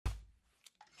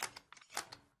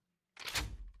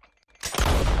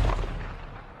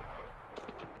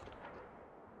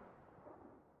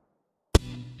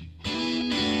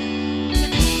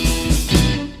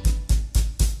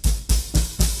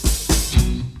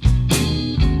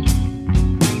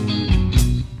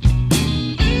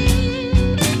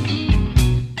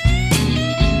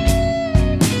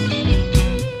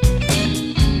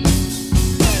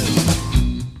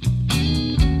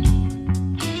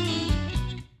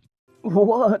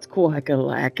What's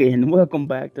quack-a-lackin'? Welcome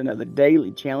back to another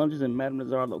Daily Challenges in Madam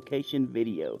Nazar location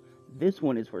video. This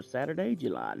one is for Saturday,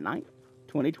 July 9th,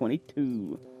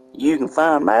 2022. You can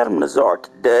find Madam Nazar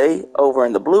today over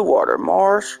in the Blue Water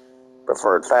Marsh,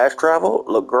 Preferred Fast Travel,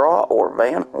 LeGras, or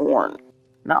Van Horn.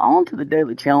 Now on to the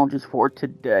Daily Challenges for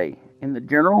today. In the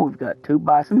general, we've got 2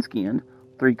 bison skinned,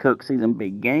 3 cooked seasoned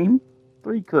big game,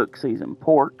 3 cooked seasoned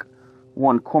pork,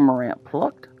 1 cormorant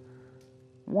plucked,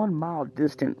 1 mile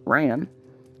distant ran,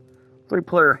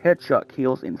 3-player headshot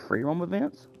kills in free roam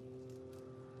events,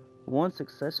 1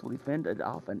 successfully fended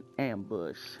off an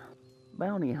ambush.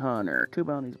 Bounty hunter, 2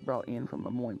 bounties brought in from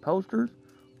Lemoyne posters,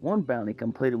 1 bounty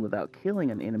completed without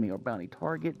killing an enemy or bounty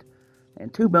target,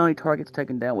 and 2 bounty targets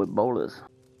taken down with bolas.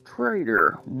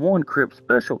 Trader, 1 crib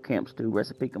special camp stew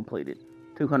recipe completed,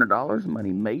 $200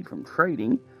 money made from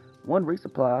trading, 1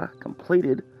 resupply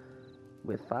completed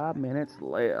with 5 minutes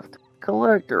left.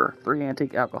 Collector, 3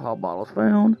 antique alcohol bottles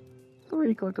found,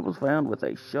 3 collectibles found with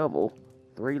a shovel,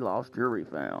 3 lost jewelry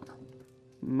found.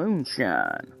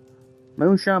 Moonshine.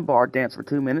 Moonshine bar dance for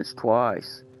 2 minutes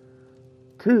twice.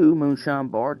 2 moonshine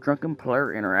bar drunken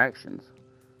player interactions.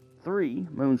 3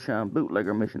 moonshine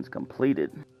bootlegger missions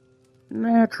completed.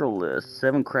 Naturalist,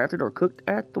 7 crafted or cooked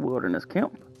at the wilderness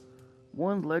camp.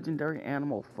 1 legendary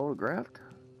animal photographed.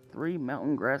 3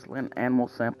 mountain grassland animal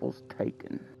samples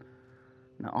taken.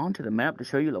 Now on to the map to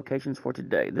show you locations for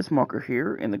today. This marker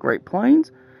here in the Great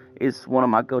Plains is one of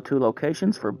my go-to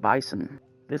locations for bison.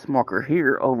 This marker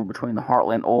here over between the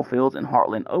Heartland oil fields and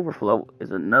Heartland overflow is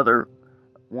another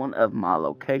one of my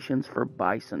locations for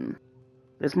bison.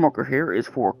 This marker here is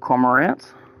for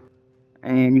cormorants,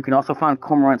 and you can also find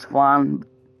cormorants flying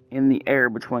in the air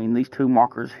between these 2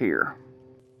 markers here.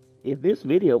 If this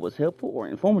video was helpful or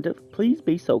informative, please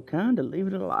be so kind to leave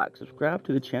it a like. Subscribe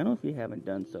to the channel if you haven't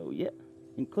done so yet,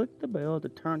 and click the bell to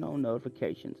turn on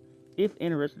notifications if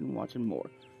interested in watching more.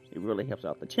 It really helps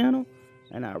out the channel,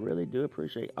 and I really do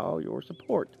appreciate all your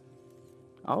support.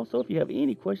 Also, if you have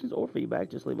any questions or feedback,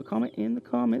 just leave a comment in the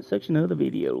comment section of the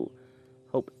video.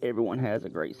 Hope everyone has a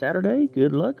great Saturday.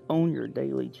 Good luck on your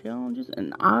daily challenges,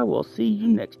 and I will see you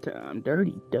next time.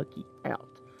 Dirty Ducky out.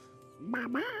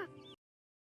 Bye-bye.